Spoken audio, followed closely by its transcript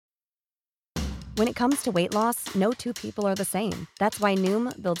When it comes to weight loss, no two people are the same. That's why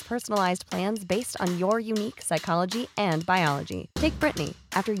Noom builds personalized plans based on your unique psychology and biology. Take Brittany.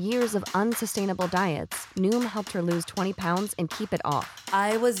 After years of unsustainable diets, Noom helped her lose 20 pounds and keep it off.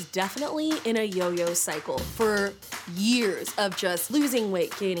 I was definitely in a yo-yo cycle for years of just losing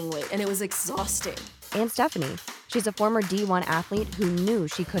weight, gaining weight, and it was exhausting. And Stephanie. She's a former D1 athlete who knew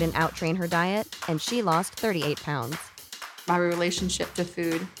she couldn't outtrain her diet, and she lost 38 pounds. My relationship to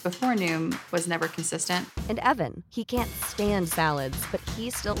food before Noom was never consistent. And Evan, he can't stand salads, but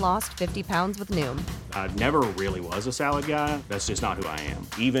he still lost 50 pounds with Noom. I never really was a salad guy. That's just not who I am.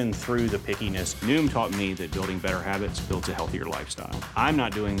 Even through the pickiness, Noom taught me that building better habits builds a healthier lifestyle. I'm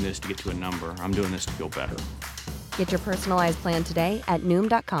not doing this to get to a number. I'm doing this to feel better. Get your personalized plan today at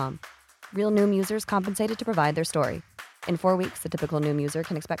Noom.com. Real Noom users compensated to provide their story. In 4 weeks, the typical Noom user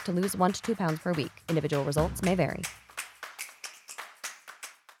can expect to lose 1 to 2 pounds per week. Individual results may vary.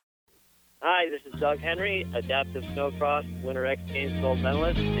 Hi, this is Doug Henry, adaptive snowcross Winter X Games gold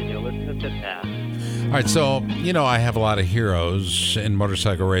medalist, and you're listening to Pass. All right, so, I have a lot of heroes in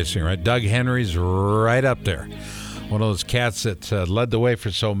motorcycle racing, right? Doug Henry's right up there. One of those cats that led the way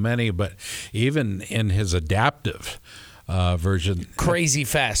for so many, but even in his adaptive version. Crazy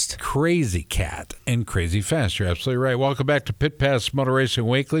fast. Crazy cat and crazy fast. You're absolutely right. Welcome back to Pit Pass Motor Racing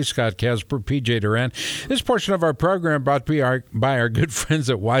Weekly. Scott Casper, PJ Duran. This portion of our program brought to you by our good friends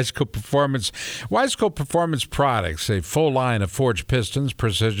at Wiseco Performance. Wiseco Performance Products, a full line of forged pistons,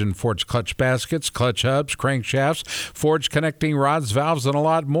 precision forged clutch baskets, clutch hubs, crankshafts, forged connecting rods, valves, and a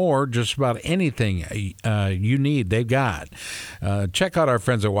lot more. Just about anything you need, they've got. Check out our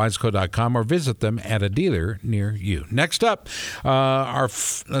friends at Wiseco.com or visit them at a dealer near you. Next up,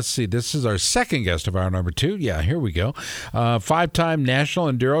 let's see, this is our second guest of hour number 2. Yeah, here we go. 5-time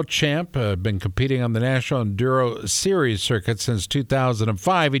National Enduro champ, been competing on the National Enduro Series circuit since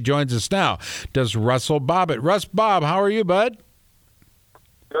 2005. He joins us now. Does Russell Bobbit. Russ, Bob, how are you, bud?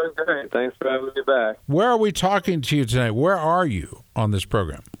 Doing great. Thanks for having me back. Where are we talking to you tonight? Where are you on this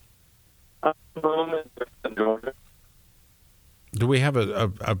program? I'm in Georgia. Do we have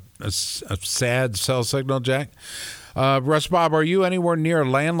a sad cell signal, Jack? Russ, Bob, are you anywhere near a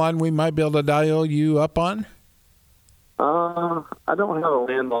landline we might be able to dial you up on? I don't have a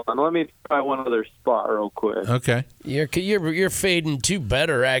landline. Let me try one other spot real quick. Okay. You're fading to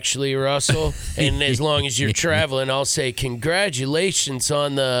better, actually, Russell. And as long as you're traveling, I'll say congratulations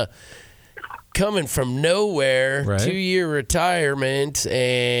on the coming from nowhere, right. 2-year retirement,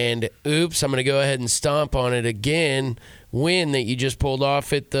 and oops, I'm going to go ahead and stomp on it again, win that you just pulled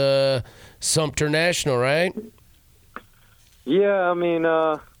off at the Sumter National, right? Yeah, I mean,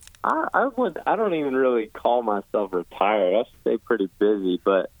 I don't even really call myself retired. I stay pretty busy,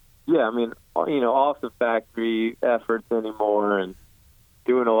 but yeah, I mean, off the factory efforts anymore and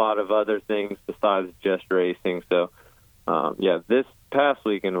doing a lot of other things besides just racing. So, yeah, this past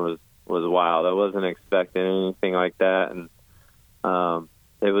weekend was wild. I wasn't expecting anything like that, and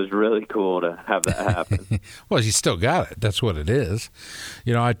it was really cool to have that happen. Well, you still got it. That's what it is.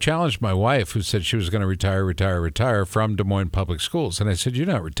 I challenged my wife, who said she was going to retire from Des Moines Public Schools. And I said, you're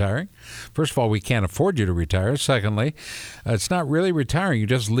not retiring. First of all, we can't afford you to retire. Secondly, it's not really retiring. You're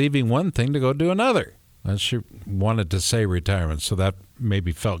just leaving one thing to go do another. And she wanted to say retirement, so that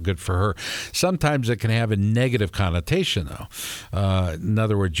maybe felt good for her. Sometimes it can have a negative connotation, though. In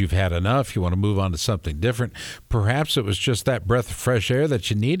other words, you've had enough. You want to move on to something different. Perhaps it was just that breath of fresh air that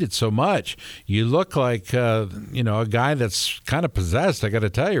you needed so much. You look like, a guy that's kind of possessed. I got to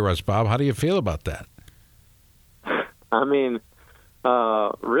tell you, Russ, Bob, how do you feel about that? I mean,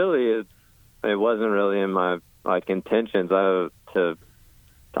 really, it wasn't really in my intentions.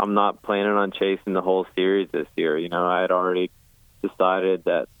 I'm not planning on chasing the whole series this year. I had already decided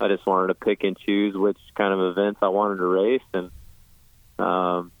that I just wanted to pick and choose which kind of events I wanted to race, and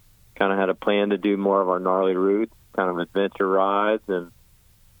kind of had a plan to do more of our gnarly routes, kind of adventure rides, and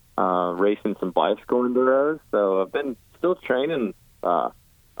racing some bicycle enduros. So I've been still training a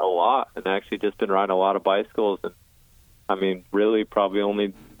lot, and actually just been riding a lot of bicycles. And I mean, really, probably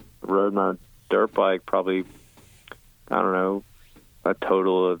only rode my dirt bike probably, I don't know, a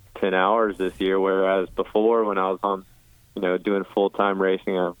total of 10 hours this year, whereas before when I was on, doing full-time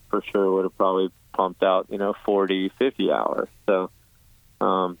racing, I for sure would have probably pumped out, 40, 50 hours. So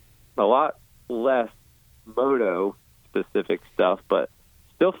a lot less moto-specific stuff, but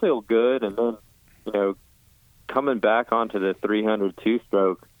still feel good. And then, coming back onto the 300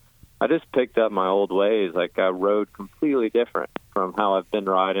 two-stroke, I just picked up my old ways. Like, I rode completely different from how I've been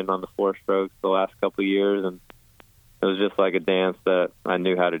riding on the four-strokes the last couple of years, and it was just like a dance that I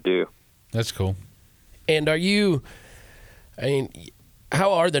knew how to do. That's cool. And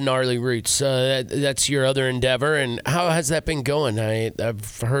How are the gnarly roots? That's your other endeavor, and how has that been going?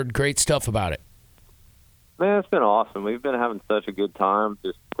 I've heard great stuff about it. Man, it's been awesome. We've been having such a good time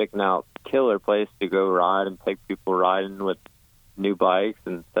just picking out killer place to go ride and take people riding with new bikes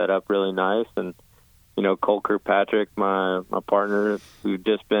and set up really nice. And, Cole Kirkpatrick, my partner, we've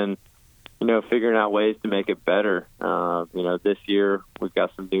just been, figuring out ways to make it better. This year we've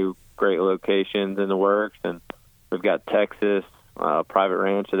got some new great locations in the works, and we've got Texas, private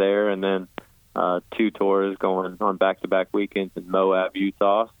ranch there, and then 2 tours going on back-to-back weekends in Moab,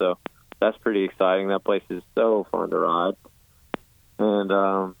 Utah. So that's pretty exciting. That place is so fun to ride.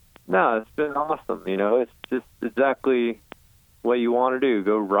 And, it's been awesome. It's just exactly what you want to do.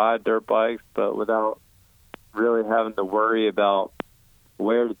 Go ride dirt bikes, but without really having to worry about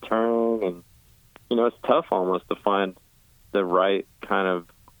where to turn. And, it's tough almost to find the right kind of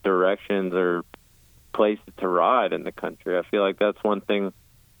directions or places to ride in the country. I feel like that's one thing,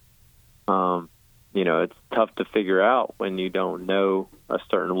 it's tough to figure out when you don't know a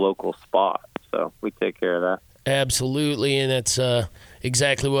certain local spot. So we take care of that. Absolutely, and that's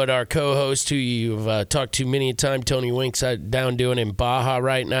exactly what our co-host, who you've talked to many a time, Tony Wink's down doing in Baja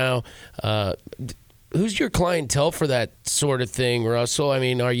right now. Who's your clientele for that sort of thing, Russell? I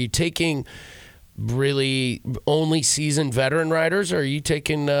mean, are you taking really only seasoned veteran riders, or are you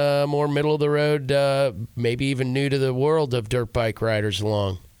taking more middle-of-the-road, maybe even new to the world of dirt bike riders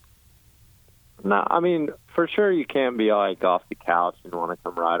along? No, I mean, for sure you can't be like off the couch and want to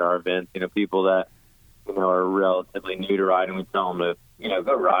come ride our events. People that are relatively new to riding, we tell them to,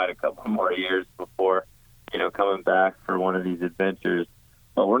 go ride a couple more years before, coming back for one of these adventures.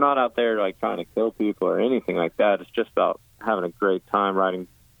 But we're not out there like trying to kill people or anything like that. It's just about having a great time riding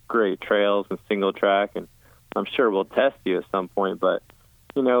great trails and single track. And I'm sure we'll test you at some point. But,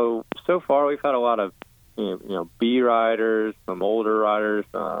 so far we've had a lot of, B riders, some older riders.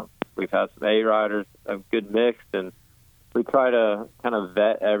 We've had some A riders, a good mix, and we try to kind of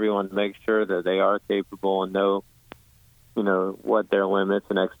vet everyone to make sure that they are capable and know, what their limits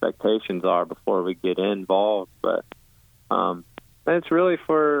and expectations are before we get involved. But it's really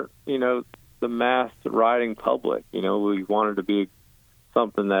for, the mass riding public. We want it to be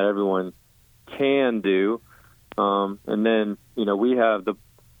something that everyone can do. And then, we have the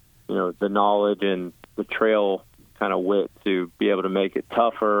knowledge and the trail kind of wit to be able to make it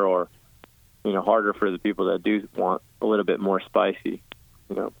tougher or, harder for the people that do want a little bit more spiciness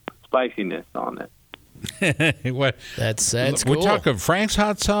on it. What? That's cool. We're talking Frank's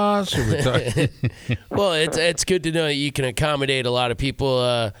hot sauce? Or we're talking... Well, it's good to know that you can accommodate a lot of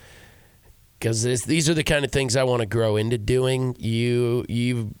people because these are the kind of things I want to grow into doing.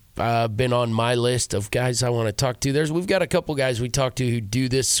 You've been on my list of guys I want to talk to. We've got a couple guys we talk to who do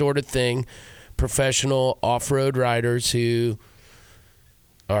this sort of thing, professional off-road riders who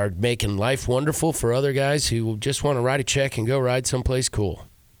are making life wonderful for other guys who just want to write a check and go ride someplace cool.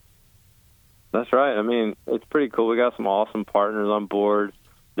 That's right. I mean, it's pretty cool. We got some awesome partners on board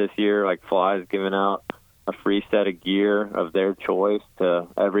this year, like Fly's giving out a free set of gear of their choice to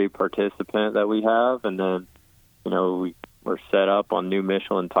every participant that we have. And then, we're set up on new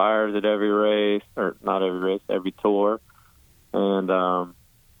Michelin tires at every race, or not every race, every tour. And,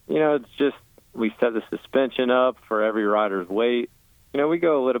 it's just, we set the suspension up for every rider's weight. We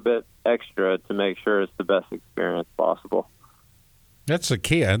go a little bit extra to make sure it's the best experience possible. That's the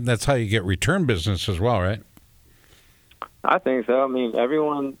key. That's how you get return business as well, right? I think so. I mean,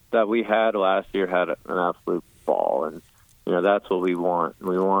 everyone that we had last year had an absolute ball, and, that's what we want.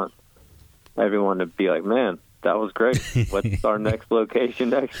 We want everyone to be like, man, that was great. What's our next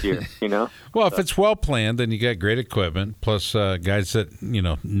location next year, Well, if it's well planned, then you got great equipment, plus guys that,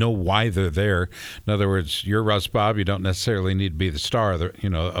 know why they're there. In other words, you're Russ Bob. You don't necessarily need to be the star of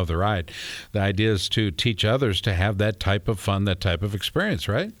the ride. The idea is to teach others to have that type of fun, that type of experience,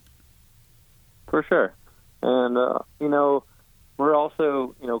 right? For sure. And, we're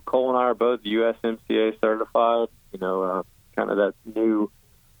also, Cole and I are both USMCA certified, kind of that new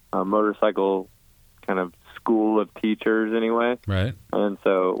motorcycle kind of school of teachers anyway. Right. And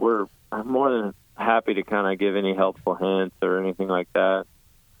so we're more than happy to kind of give any helpful hints or anything like that,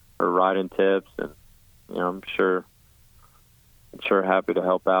 or riding tips. And, I'm sure happy to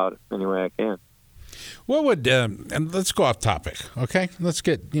help out any way I can. What would, and let's go off topic, okay? Let's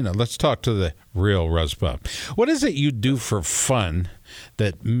talk to the real Russ Bob. What is it you do for fun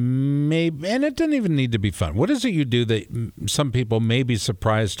that and it doesn't even need to be fun. What is it you do that some people may be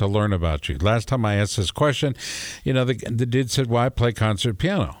surprised to learn about you? Last time I asked this question, the dude said, well, I play concert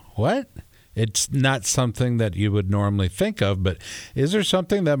piano. What? It's not something that you would normally think of, but is there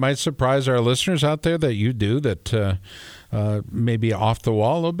something that might surprise our listeners out there that you do that maybe off the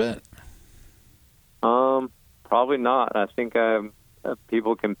wall a little bit? Probably not. I think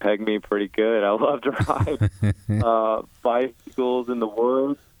people can peg me pretty good. I love to ride bicycles in the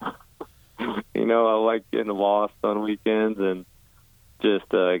woods. I like getting lost on weekends and just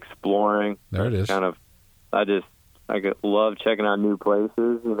exploring. There it is. I love checking out new places,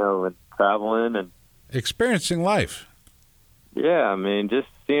 and traveling and experiencing life. Yeah, I mean, just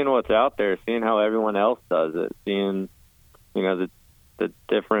seeing what's out there, seeing how everyone else does it, seeing, the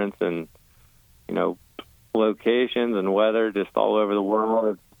difference and, locations and weather just all over the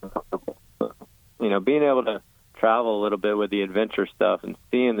world. Being able to travel a little bit with the adventure stuff and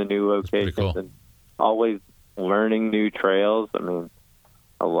seeing the new locations cool. and always learning new trails. I mean,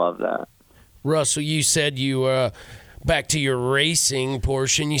 I love that. Russell, you said you back to your racing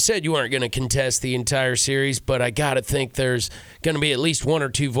portion. You said you weren't going to contest the entire series, but I got to think there's going to be at least one or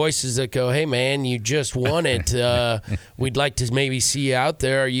two voices that go, hey, man, you just won it. We'd like to maybe see you out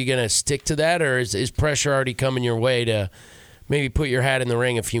there. Are you going to stick to that, or is pressure already coming your way to maybe put your hat in the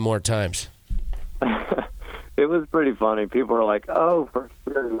ring a few more times? It was pretty funny. People are like, oh, for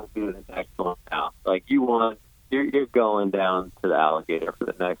sure you'll be the next one out. Like, you won. You're going down to the alligator for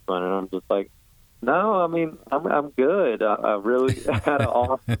the next one. And I'm just like, no, I mean, I'm good. I really had an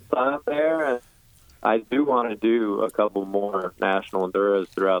awesome time there. And I do want to do a couple more national enduros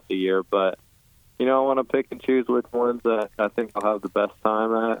throughout the year. But, I want to pick and choose which ones that I think I'll have the best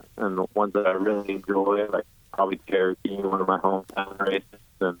time at and the ones that I really enjoy, like probably Cherokee, one of my hometown races.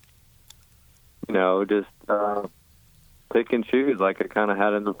 And, just pick and choose like I kind of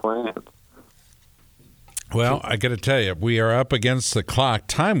had in the plans. Well, I got to tell you, we are up against the clock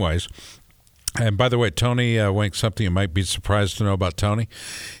time-wise. And by the way, Tony Wink, something you might be surprised to know about Tony.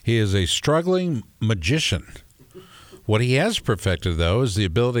 He is a struggling magician. What he has perfected, though, is the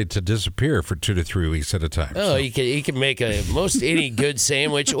ability to disappear for 2 to 3 weeks at a time. Oh, he can make most any good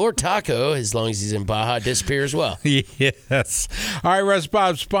sandwich or taco, as long as he's in Baja, disappear as well. Yes. All right, Russ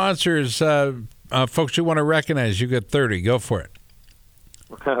Bob, sponsors, folks you want to recognize. You got 30. Go for it.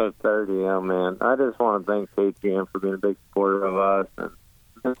 30, oh man. I just want to thank KTM for being a big supporter of us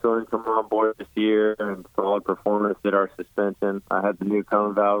and so coming on board this year and solid performance at our suspension. I had the new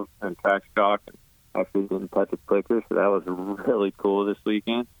cone valve and track shock and actually didn't touch a clicker, so that was really cool this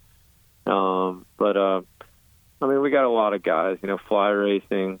weekend. I mean, we got a lot of guys, Fly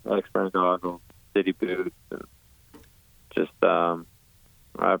Racing, X-Brand Goggles, City Boots, and just I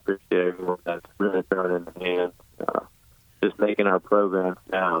appreciate everyone that's really throwing in the hands. Just making our program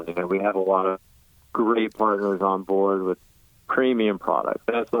sound. We have a lot of great partners on board with premium products.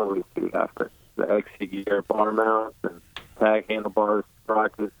 That's what we shoot after. The XC gear, bar mounts, and tag handlebars,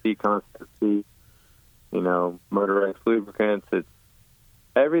 sprockets, seat consistency, Motor X lubricants. It's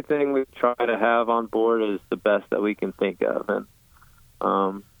everything we try to have on board is the best that we can think of, and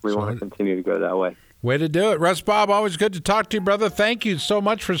we want to continue to go that way. Way to do it. Russ Bob, always good to talk to you, brother. Thank you so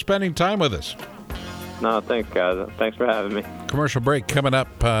much for spending time with us. No, thanks, guys. Thanks for having me. Commercial break coming up.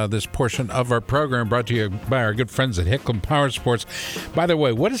 This portion of our program brought to you by our good friends at Hicklin Power Sports. By the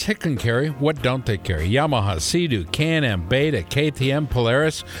way, what does Hicklin carry? What don't they carry? Yamaha, Sea-Doo, Can-Am, Beta, KTM,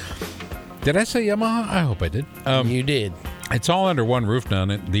 Polaris. Did I say Yamaha? I hope I did. You did. It's all under one roof now,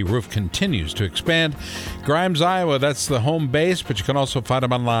 and the roof continues to expand. Grimes, Iowa, that's the home base, but you can also find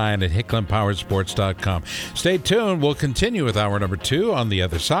them online at hicklinpowersports.com. Stay tuned. We'll continue with hour number 2 on the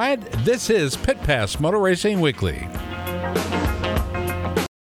other side. This is Pit Pass Motor Racing Weekly.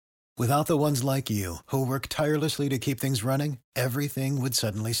 Without the ones like you, who work tirelessly to keep things running, everything would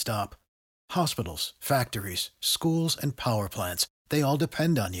suddenly stop. Hospitals, factories, schools, and power plants, they all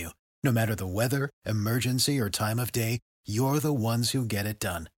depend on you. No matter the weather, emergency, or time of day, you're the ones who get it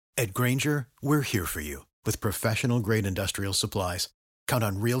done. At Grainger, we're here for you with professional-grade industrial supplies. Count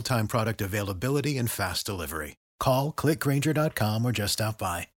on real-time product availability and fast delivery. Call, click Grainger.com, or just stop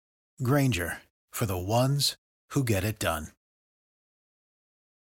by. Grainger, for the ones who get it done.